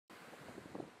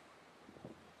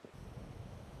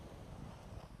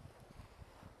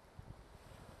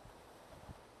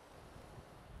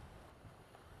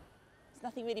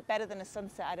There's nothing really better than a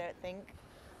sunset, I don't think.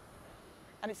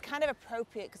 And it's kind of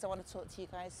appropriate because I want to talk to you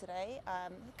guys today.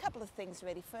 A couple of things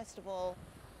really. First of all,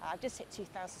 I've just hit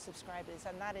 2,000 subscribers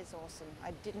and that is awesome.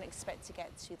 I didn't expect to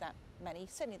get to that many,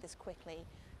 certainly this quickly.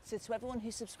 So to everyone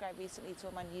who subscribed recently, to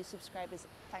all my new subscribers,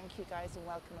 thank you guys and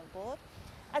welcome on board.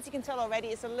 As you can tell already,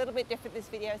 it's a little bit different this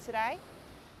video today.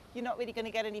 You're not really going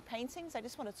to get any paintings. I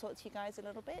just want to talk to you guys a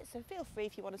little bit. So feel free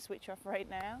if you want to switch off right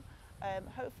now.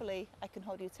 Hopefully I can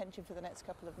hold your attention for the next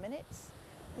couple of minutes,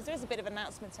 because there is a bit of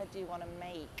announcements I do want to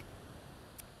make.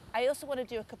 I also want to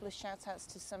do a couple of shout outs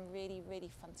to some really, really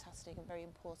fantastic and very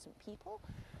important people.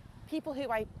 People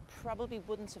who I probably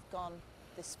wouldn't have gone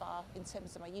this far in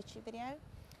terms of my YouTube video,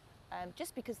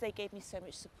 just because they gave me so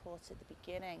much support at the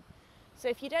beginning. So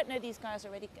if you don't know these guys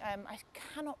already, I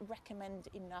cannot recommend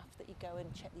enough that you go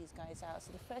and check these guys out. So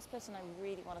the first person I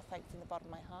really want to thank from the bottom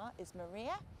of my heart is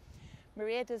Maria.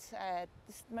 Maria does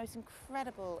this most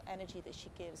incredible energy that she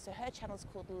gives. So her channel is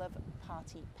called Love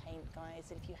Party Paint,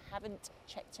 guys. And if you haven't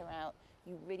checked her out,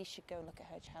 you really should go and look at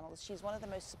her channels. She's one of the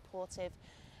most supportive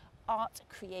art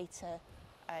creator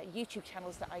YouTube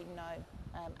channels that I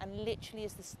know. And literally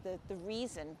is this the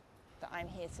reason that I'm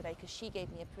here today, because she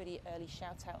gave me a pretty early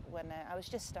shout out when I was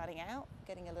just starting out,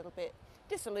 getting a little bit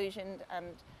disillusioned,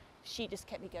 and she just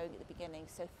kept me going at the beginning.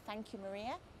 So thank you,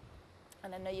 Maria.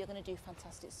 And I know you're going to do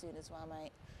fantastic soon as well,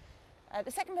 mate.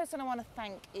 The second person I want to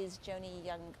thank is Joni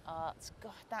Young Art.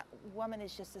 God, that woman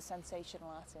is just a sensational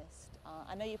artist.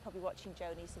 I know you're probably watching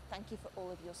Joni, so thank you for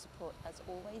all of your support as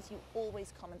always. You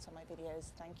always comment on my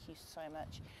videos. Thank you so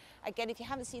much. Again, if you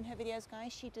haven't seen her videos,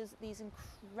 guys, she does these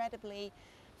incredibly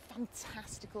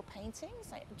fantastical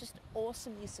paintings, like just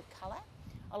awesome use of colour.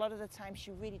 A lot of the time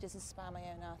she really does inspire my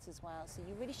own art as well, so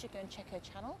you really should go and check her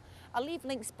channel. I'll leave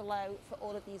links below for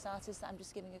all of these artists that I'm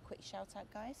just giving a quick shout out,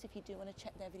 guys. If you do want to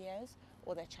check their videos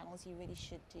or their channels, you really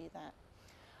should do that.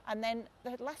 And then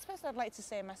the last person I'd like to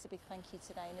say a massive big thank you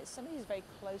today, and it's somebody who's very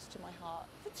close to my heart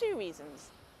for two reasons.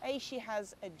 A, she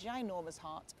has a ginormous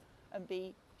heart, and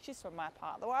B, she's from my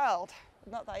part of the world.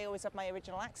 Not that I always have my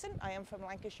original accent, I am from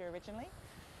Lancashire originally.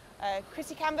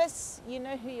 Chrissy Canvas, you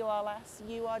know who you are, lass.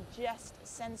 You are just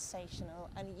sensational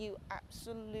and you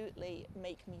absolutely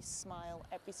make me smile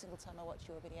every single time I watch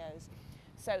your videos.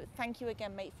 So thank you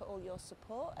again, mate, for all your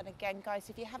support. And again, guys,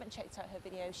 if you haven't checked out her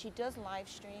videos, she does live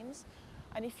streams.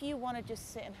 And if you want to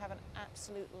just sit and have an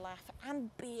absolute laugh and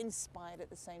be inspired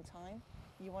at the same time,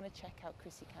 you want to check out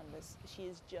Chrissy Canvas. She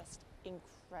is just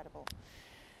incredible.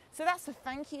 So that's the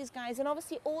thank yous, guys, and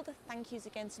obviously all the thank yous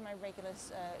again to my regular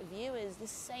viewers. The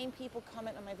same people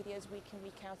comment on my videos week in,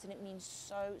 week out, and it means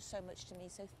so, so much to me.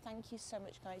 So thank you so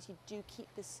much, guys. You do keep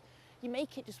this, you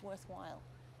make it just worthwhile.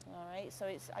 All right, so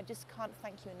I just can't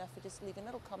thank you enough for just leaving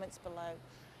little comments below.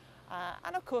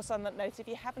 And of course, on that note, if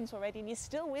you haven't already and you're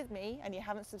still with me and you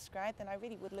haven't subscribed, then I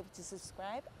really would love you to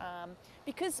subscribe,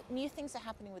 because new things are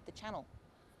happening with the channel.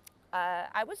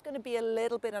 I was going to be a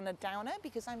little bit on a downer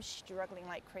because I'm struggling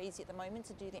like crazy at the moment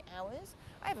to do the hours.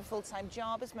 I have a full-time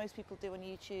job, as most people do on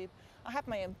YouTube. I have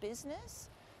my own business.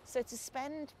 So to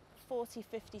spend 40,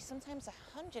 50, sometimes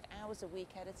 100 hours a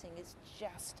week editing is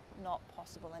just not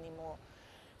possible anymore.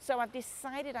 So I've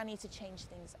decided I need to change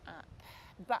things up.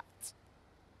 But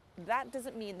that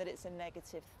doesn't mean that it's a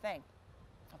negative thing.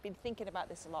 I've been thinking about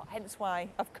this a lot, hence why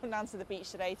I've come down to the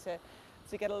beach today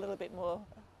to get a little bit more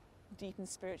deep and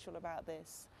spiritual about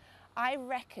this. I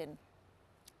reckon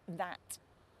that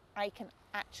I can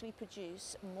actually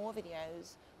produce more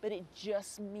videos, but it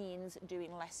just means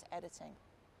doing less editing.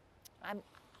 I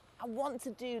want to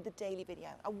do the daily video.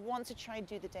 I want to try and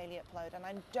do the daily upload, and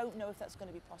I don't know if that's going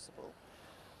to be possible,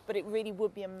 but it really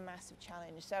would be a massive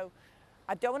challenge. So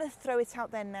I don't want to throw it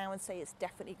out there now and say it's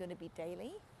definitely going to be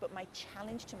daily, but my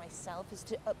challenge to myself is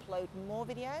to upload more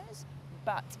videos,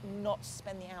 but not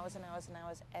spend the hours and hours and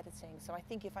hours editing. So I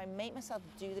think if I make myself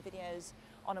do the videos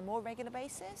on a more regular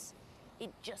basis,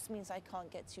 it just means I can't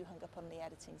get too hung up on the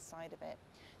editing side of it.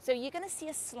 So you're going to see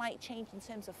a slight change in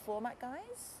terms of format,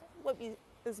 guys. Won't be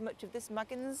as much of this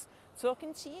muggins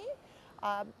talking to you,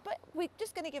 but we're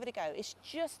just going to give it a go. It's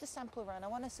just a sample run. I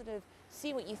want to sort of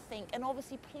see what you think, and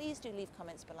obviously please do leave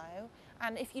comments below,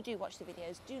 and if you do watch the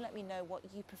videos, do let me know what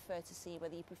you prefer to see,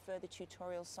 whether you prefer the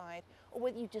tutorial side or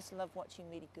whether you just love watching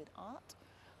really good art.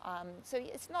 So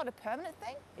it's not a permanent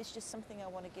thing, it's just something I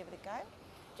want to give it a go,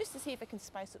 just to see if I can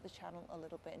spice up the channel a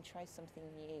little bit and try something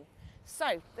new.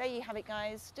 So there you have it,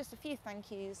 guys, just a few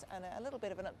thank yous and a little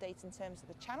bit of an update in terms of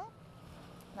the channel.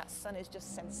 That sun is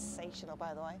just sensational,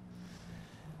 by the way.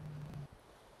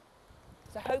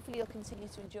 So hopefully you'll continue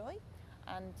to enjoy,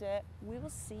 and we will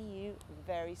see you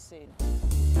very soon.